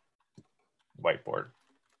or whiteboard.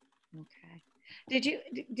 Okay.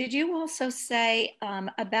 Did you also say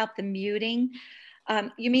about the muting?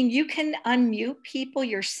 You mean you can unmute people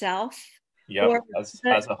yourself? Yep.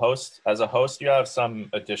 As a host, you have some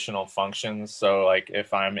additional functions. So like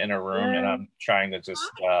if I'm in a room and I'm trying to just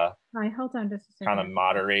hold on just a second. kind of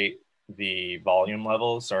moderate the volume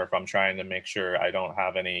levels, or if I'm trying to make sure I don't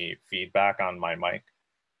have any feedback on my mic,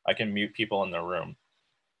 I can mute people in the room.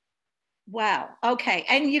 Wow. Okay.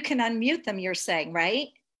 And you can unmute them, you're saying, right?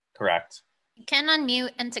 Correct. You can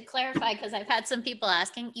unmute, and to clarify, because I've had some people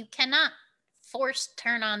asking, you cannot force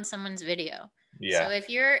turn on someone's video. Yeah. So if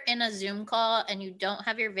you're in a Zoom call and you don't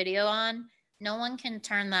have your video on, no one can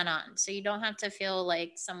turn that on. So you don't have to feel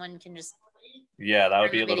like someone can just Yeah, that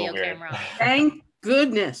would turn be the a little video weird. camera on. Thank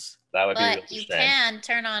goodness. That would be really But you strange. can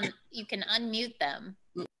turn on, you can unmute them.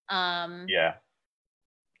 Yeah.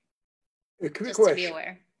 A quick Just to be question.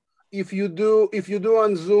 aware. If you do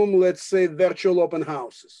on Zoom, let's say virtual open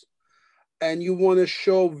houses, and you want to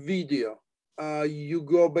show video, you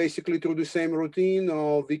go basically through the same routine,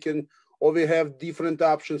 or we have different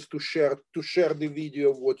options to share the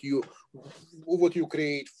video of what you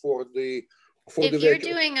create for the If you're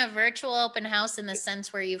virtual. doing a virtual open house in the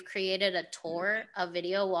sense where you've created a tour, a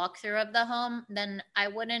video walkthrough of the home, then I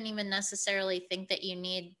wouldn't even necessarily think that you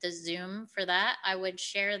need the Zoom for that. I would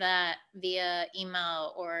share that via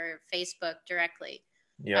email or Facebook directly.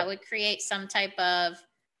 Yeah. I would create some type of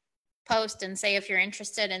post and say, if you're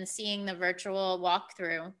interested in seeing the virtual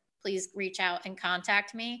walkthrough, please reach out and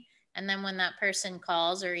contact me. And then when that person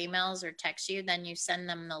calls or emails or texts you, then you send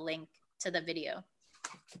them the link to the video.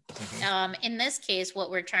 In this case, what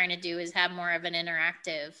we're trying to do is have more of an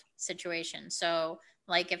interactive situation. So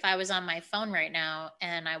like if I was on my phone right now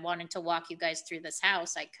and I wanted to walk you guys through this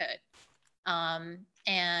house, I could.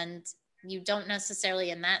 And you don't necessarily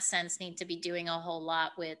in that sense need to be doing a whole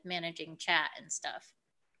lot with managing chat and stuff.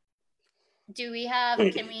 Do we have,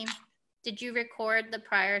 did you record the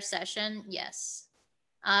prior session? Yes.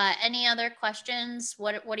 Any other questions?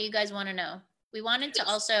 What do you guys want to know? We wanted to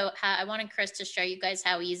also, I wanted Chris to show you guys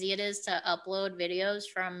how easy it is to upload videos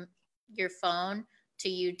from your phone to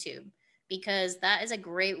YouTube, because that is a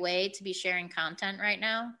great way to be sharing content right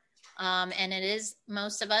now. And it is,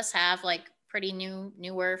 most of us have like pretty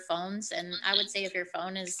newer phones. And I would say if your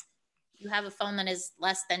phone is, you have a phone that is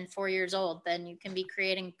less than 4 years old, then you can be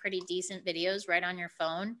creating pretty decent videos right on your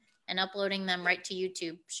phone and uploading them right to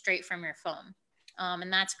YouTube straight from your phone.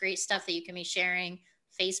 And that's great stuff that you can be sharing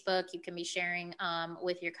Facebook, you can be sharing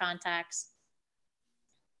with your contacts.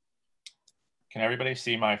 Can everybody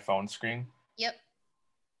see my phone screen? Yep.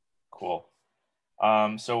 Cool.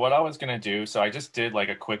 So what I was gonna do, so I just did like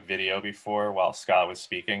a quick video before while Scott was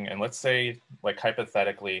speaking, and let's say like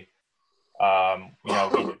hypothetically, you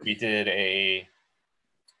know, we did a,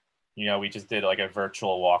 you know, we just did like a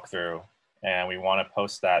virtual walkthrough, and we want to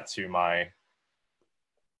post that to my,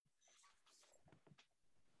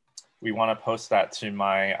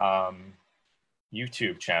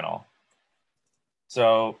 YouTube channel.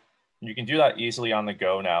 So you can do that easily on the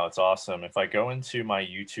go now. It's awesome. If I go into my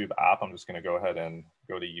YouTube app, I'm just going to go ahead and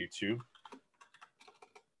go to YouTube.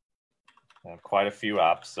 I have quite a few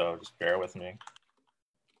apps, so just bear with me.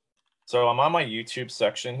 So I'm on my YouTube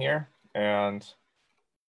section here, and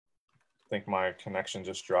I think my connection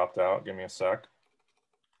just dropped out. Give me a sec.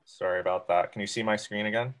 Sorry about that. Can you see my screen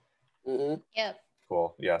again? Mm-hmm. Yep.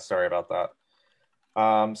 Cool. Yeah, sorry about that.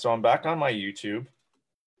 So I'm back on my YouTube.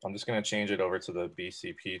 I'm just going to change it over to the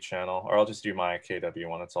BCP channel, or I'll just do my KW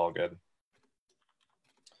one. It's all good.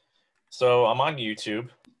 So I'm on YouTube.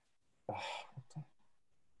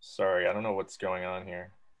 Sorry, I don't know what's going on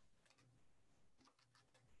here.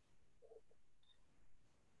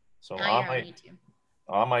 So I'm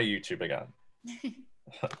on my YouTube again.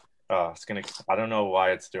 Oh, it's gonna, I don't know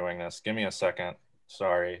why it's doing this. Give me a second.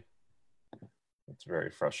 Sorry. It's very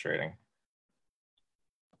frustrating.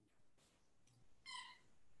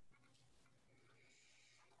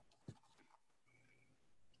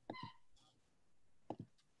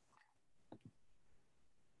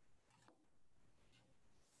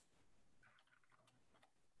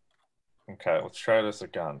 Okay, let's try this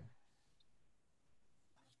again.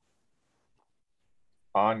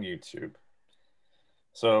 On YouTube.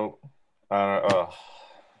 So,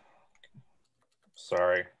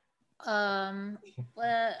 sorry.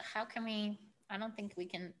 Well, how can we, I don't think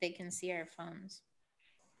they can see our phones.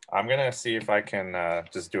 I'm gonna see if I can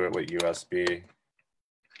just do it with USB.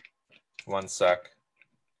 One sec.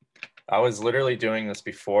 I was literally doing this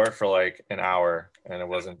before for like an hour and it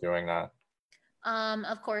wasn't doing that.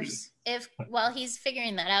 Of course, while he's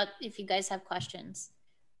figuring that out, if you guys have questions.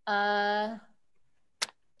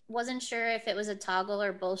 Wasn't sure if it was a toggle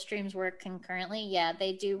or both streams work concurrently. Yeah,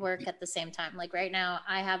 they do work at the same time. Like right now,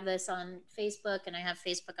 I have this on Facebook and I have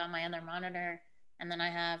Facebook on my other monitor, and then I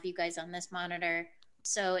have you guys on this monitor.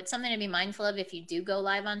 So it's something to be mindful of if you do go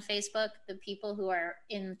live on Facebook. The people who are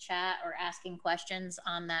in chat or asking questions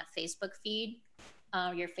on that Facebook feed,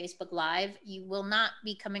 your Facebook Live, you will not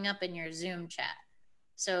be coming up in your Zoom chat.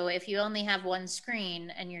 So if you only have one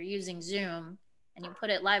screen and you're using Zoom and you put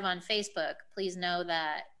it live on Facebook, please know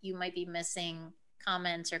that you might be missing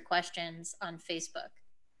comments or questions on Facebook.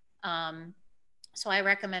 So I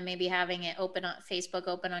recommend maybe having it open on Facebook,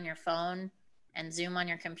 open on your phone, and Zoom on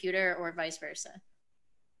your computer, or vice versa.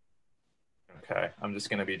 Okay, I'm just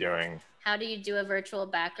going to be doing. How do you do a virtual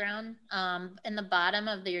background? In the bottom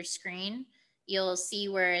of your screen, you'll see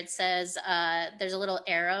where it says there's a little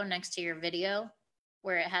arrow next to your video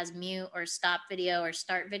where it has mute or stop video or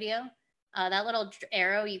start video. That little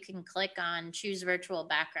arrow you can click on, choose virtual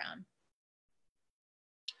background.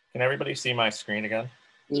 Can everybody see my screen again?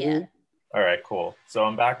 Yeah. All right, cool. So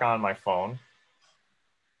I'm back on my phone.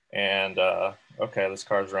 And okay, this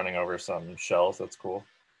car's running over some shells. That's cool.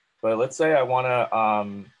 But let's say I want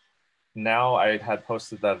to, now I had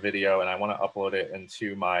posted that video and I want to upload it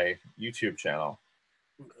into my YouTube channel.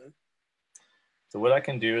 Okay. So what I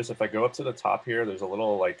can do is if I go up to the top here, there's a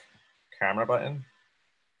little like camera button.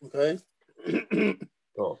 Okay.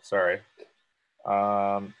 Oh, sorry.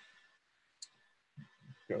 Go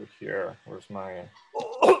here. Where's my...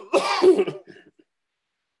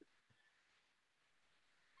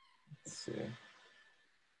 Let's see.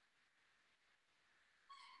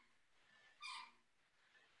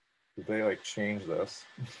 Did they like change this?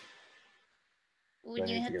 When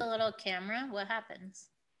you hit the little camera, what happens?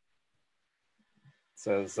 It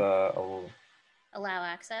says allow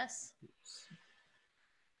access.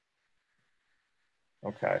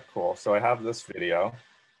 Okay, cool. So I have this video.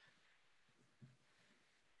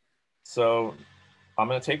 So I'm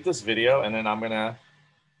going to take this video and then I'm going to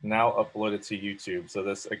now upload it to YouTube. So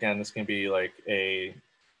this, again, this can be like a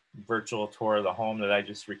virtual tour of the home that I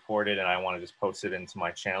just recorded and I want to just post it into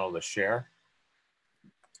my channel to share.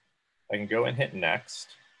 I can go and hit next.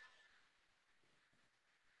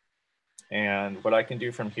 And what I can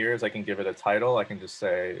do from here is I can give it a title. I can just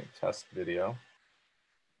say test video.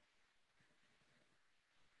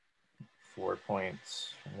 4.1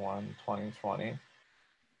 2020.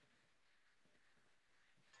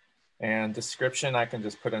 And description, I can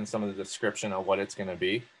just put in some of the description of what it's going to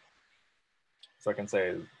be. So I can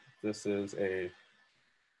say, this is a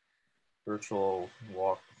virtual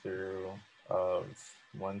walkthrough of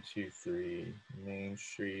 123 Main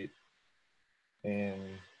Street in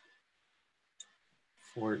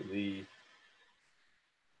Fort Lee,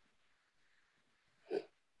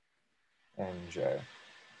 NJ.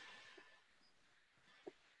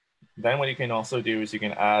 Then what you can also do is you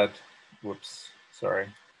can add, whoops, sorry.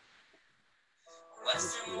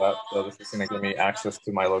 So this is going to give me access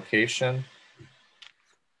to my location.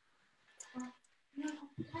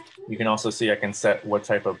 You can also see I can set what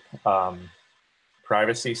type of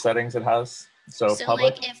privacy settings it has. So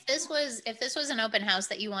public. Like if this was an open house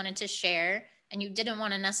that you wanted to share and you didn't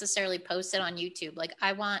want to necessarily post it on YouTube, like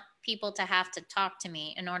I want people to have to talk to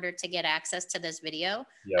me in order to get access to this video,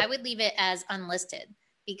 I would leave it as unlisted,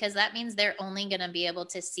 because that means they're only going to be able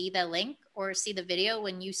to see the link or see the video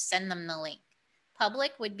when you send them the link.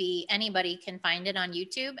 Public would be anybody can find it on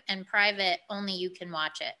YouTube, and private, only you can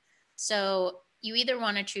watch it. So you either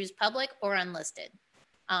want to choose public or unlisted.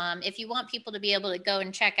 If you want people to be able to go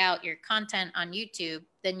and check out your content on YouTube,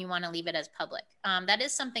 then you want to leave it as public. That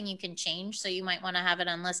is something you can change. So you might want to have it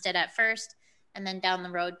unlisted at first, and then down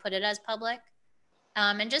the road, put it as public.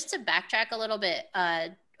 And just to backtrack a little bit,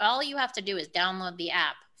 all you have to do is download the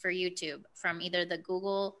app for YouTube from either the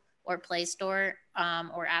Google or Play Store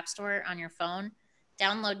or App Store on your phone.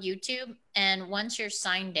 Download YouTube, and once you're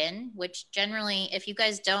signed in, which generally, if you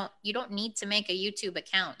guys you don't need to make a YouTube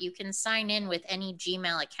account. You can sign in with any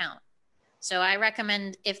Gmail account. So I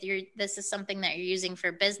recommend if this is something that you're using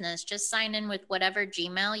for business, just sign in with whatever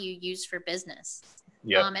Gmail you use for business.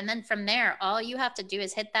 Yep. And then from there, all you have to do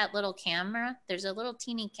is hit that little camera. There's a little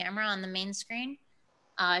teeny camera on the main screen.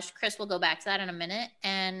 Chris will go back to that in a minute,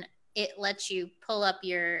 and it lets you pull up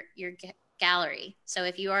your gallery. So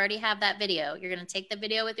if you already have that video, you're going to take the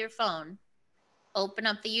video with your phone, open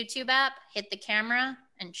up the YouTube app, hit the camera,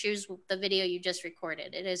 and choose the video you just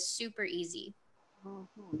recorded. It is super easy.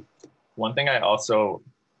 One thing I also,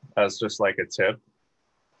 as just like a tip,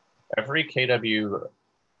 every KW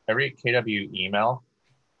email,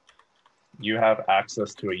 you have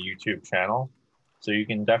access to a YouTube channel. So you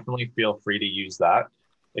can definitely feel free to use that.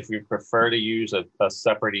 If you prefer to use a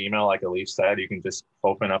separate email, like Alyse said, you can just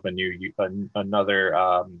open up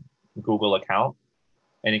another Google account,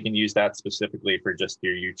 and you can use that specifically for just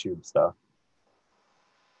your YouTube stuff.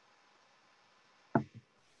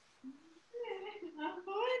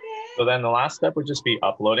 So then the last step would just be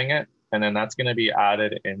uploading it, and then that's going to be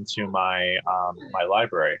added into my my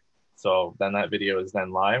library. So then that video is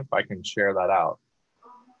then live. I can share that out.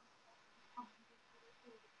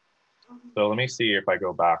 So let me see if I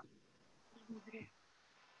go back.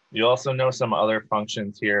 You also know some other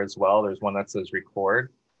functions here as well. There's one that says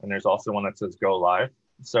record, and there's also one that says go live.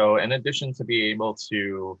 So in addition to be able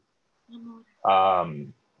to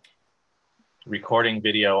recording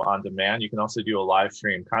video on demand, you can also do a live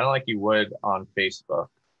stream, kind of like you would on Facebook.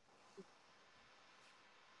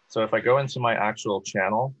 So if I go into my actual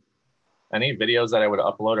channel, any videos that I would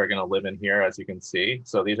upload are going to live in here, as you can see.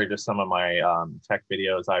 So these are just some of my tech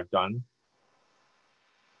videos I've done.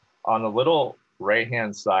 On the little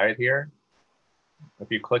right-hand side here,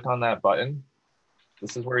 if you click on that button,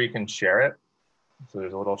 this is where you can share it. So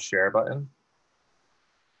there's a little share button.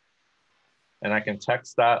 And I can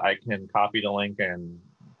text that. I can copy the link and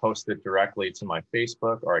post it directly to my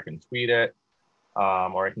Facebook, or I can tweet it,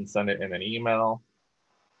 or I can send it in an email,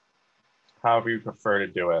 however you prefer to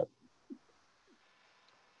do it.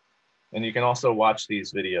 And you can also watch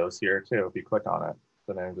these videos here too if you click on it.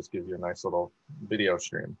 So then it just gives you a nice little video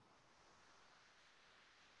stream.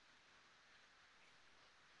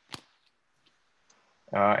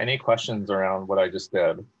 Any questions around what I just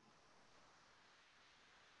did?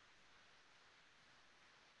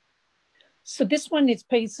 So this one is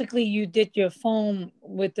basically you did your phone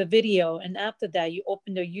with the video, and after that you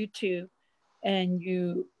open the YouTube, and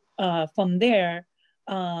you from there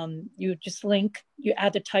you just link, you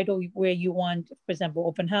add the title where you want, for example,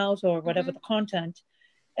 open house or whatever the content,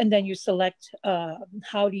 and then you select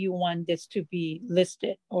how do you want this to be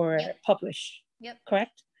listed or published.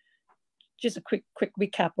 Correct? Just a quick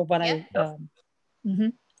recap of what I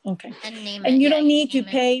okay. And you don't need to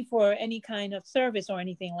pay for any kind of service or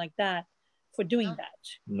anything like that for doing that.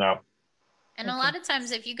 No. And a lot of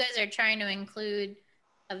times if you guys are trying to include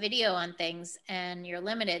a video on things and you're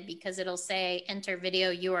limited because it'll say enter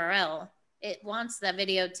video URL, it wants that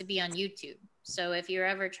video to be on YouTube. So if you're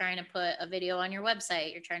ever trying to put a video on your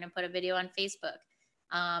website, you're trying to put a video on Facebook,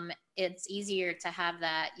 it's easier to have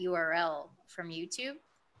that URL from YouTube.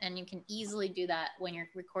 And you can easily do that when you're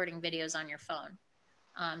recording videos on your phone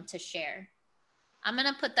to share. I'm going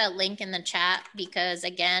to put that link in the chat because,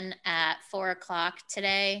 again, at 4 o'clock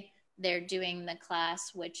today, they're doing the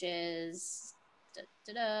class, which is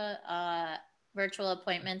virtual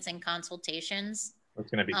appointments and consultations.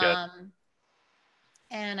 It's going to be good.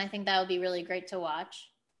 And I think that would be really great to watch.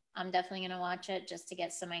 I'm definitely going to watch it just to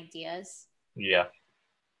get some ideas. Yeah.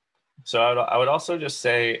 So I would also just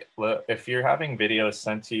say, if you're having videos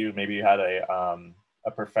sent to you, maybe you had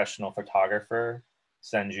a professional photographer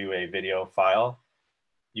send you a video file,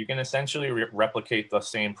 you can essentially replicate the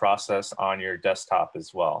same process on your desktop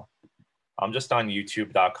as well. I'm just on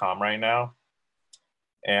youtube.com right now.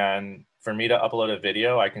 And for me to upload a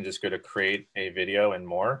video, I can just go to create a video and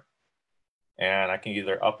more. And I can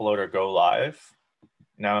either upload or go live.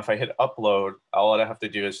 Now, if I hit upload, all I have to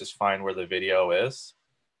do is just find where the video is.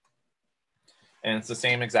 And it's the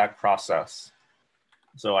same exact process.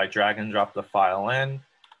 So I drag and drop the file in.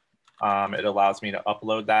 It allows me to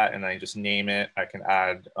upload that, and I just name it. I can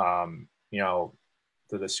add,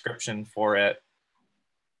 the description for it.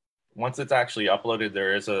 Once it's actually uploaded,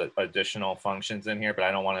 there is additional functions in here, but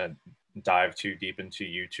I don't want to dive too deep into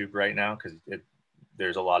YouTube right now because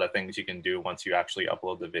there's a lot of things you can do once you actually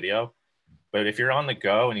upload the video. But if you're on the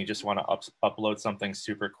go and you just want to upload something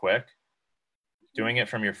super quick, doing it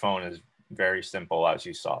from your phone is very simple, as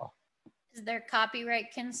you saw. Is there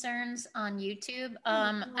copyright concerns on YouTube?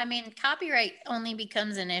 I mean, copyright only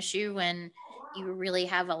becomes an issue when you really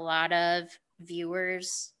have a lot of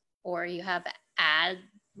viewers or you have ad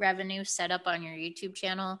revenue set up on your YouTube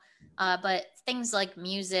channel. But things like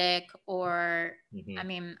music or, I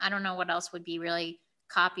mean, I don't know what else would be really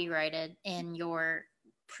copyrighted in your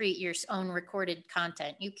own recorded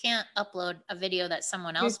content. You can't upload a video that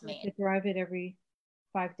someone else made. To drive it every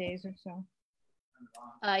 5 days or so.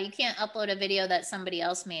 You can't upload a video that somebody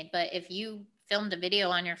else made, but if you filmed a video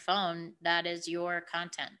on your phone, that is your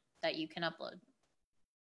content that you can upload.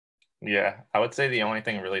 Yeah, I would say the only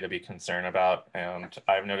thing really to be concerned about, and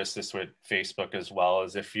I've noticed this with Facebook as well,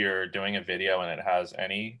 is if you're doing a video and it has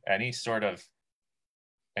any sort of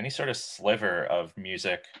sliver of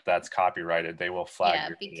music that's copyrighted, they will flag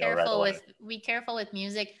your video right away. Be careful with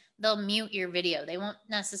music. They'll mute your video. They won't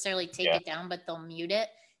necessarily take it down, but they'll mute it.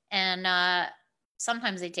 And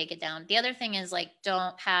sometimes they take it down. The other thing is, like,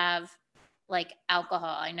 don't have like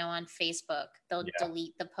alcohol. I know on Facebook they'll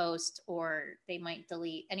delete the post, or they might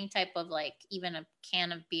delete any type of, like, even a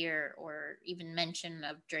can of beer or even mention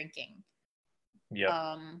of drinking.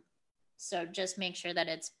 Yeah. So just make sure that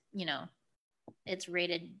it's, it's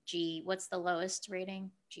rated G. What's the lowest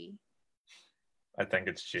rating? G. I think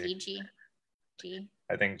it's G. G.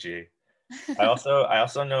 I think G. I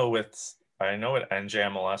also know I know with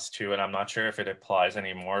NJMLS too, and I'm not sure if it applies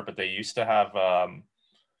anymore, but they used to have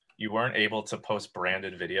you weren't able to post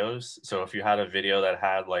branded videos. So if you had a video that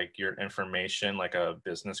had like your information, like a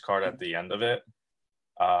business card at the end of it,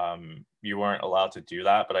 you weren't allowed to do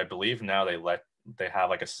that. But I believe now they have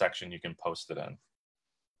like a section you can post it in.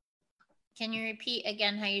 Can you repeat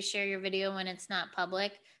again how you share your video when it's not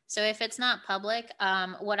public? So if it's not public,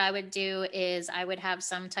 what I would do is I would have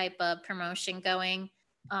some type of promotion going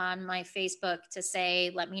on my Facebook to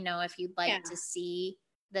say, let me know if you'd like to see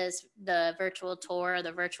the virtual tour or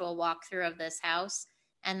the virtual walkthrough of this house.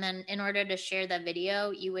 And then in order to share the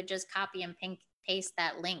video, you would just copy and paste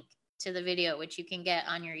that link to the video, which you can get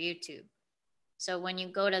on your YouTube. So when you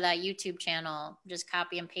go to that YouTube channel, just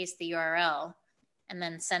copy and paste the URL and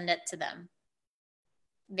then send it to them.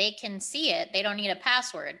 They can see it. They don't need a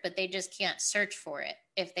password, but they just can't search for it.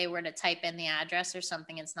 If they were to type in the address or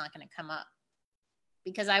something, it's not going to come up.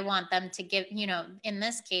 Because I want them to give, you know, in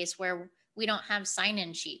this case where we don't have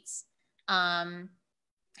sign-in sheets, how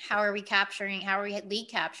are we lead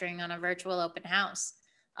capturing on a virtual open house?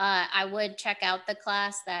 I would check out the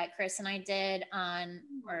class that Chris and I did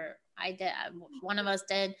one of us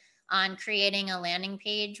did on creating a landing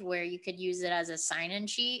page where you could use it as a sign-in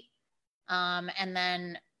sheet. And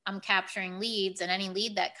then I'm capturing leads, and any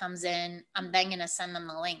lead that comes in, I'm then going to send them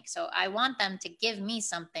the link. So I want them to give me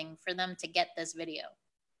something for them to get this video.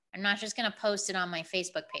 I'm not just going to post it on my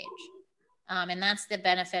Facebook page. And that's the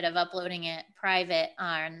benefit of uploading it private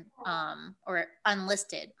on or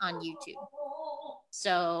unlisted on YouTube.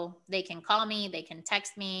 So they can call me, they can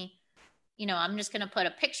text me. You know, I'm just going to put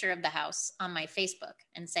a picture of the house on my Facebook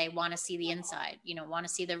and say, want to see the inside, you know, want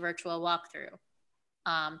to see the virtual walkthrough.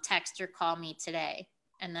 Text or call me today.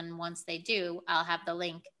 And then once they do, I'll have the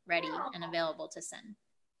link ready and available to send.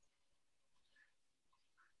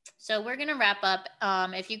 So we're going to wrap up.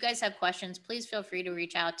 If you guys have questions, please feel free to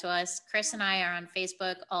reach out to us. Chris and I are on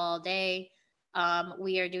Facebook all day.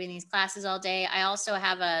 We are doing these classes all day. I also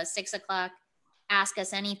have a 6 o'clock Ask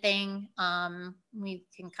Us Anything. We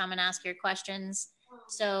can come and ask your questions.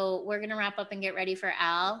 So we're going to wrap up and get ready for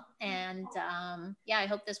Al. And yeah, I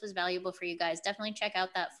hope this was valuable for you guys. Definitely check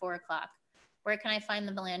out that 4 o'clock. Where can I find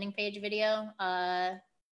the landing page video?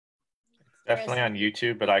 Definitely on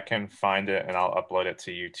YouTube, but I can find it and I'll upload it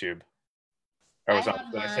to YouTube. I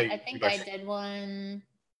think I did one.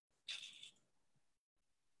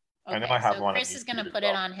 Okay, I know I have so one. Chris is going to put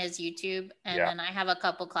it on his YouTube, and then I have a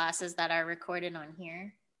couple classes that are recorded on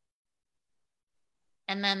here.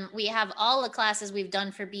 And then we have all the classes we've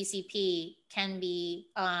done for BCP can be,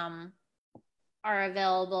 are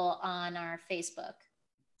available on our Facebook.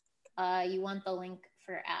 You want the link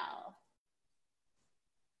for Al.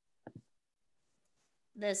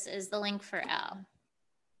 This is the link for Al.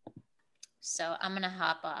 So I'm going to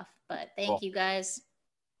hop off, but thank you guys.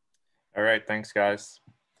 All right. Thanks, guys.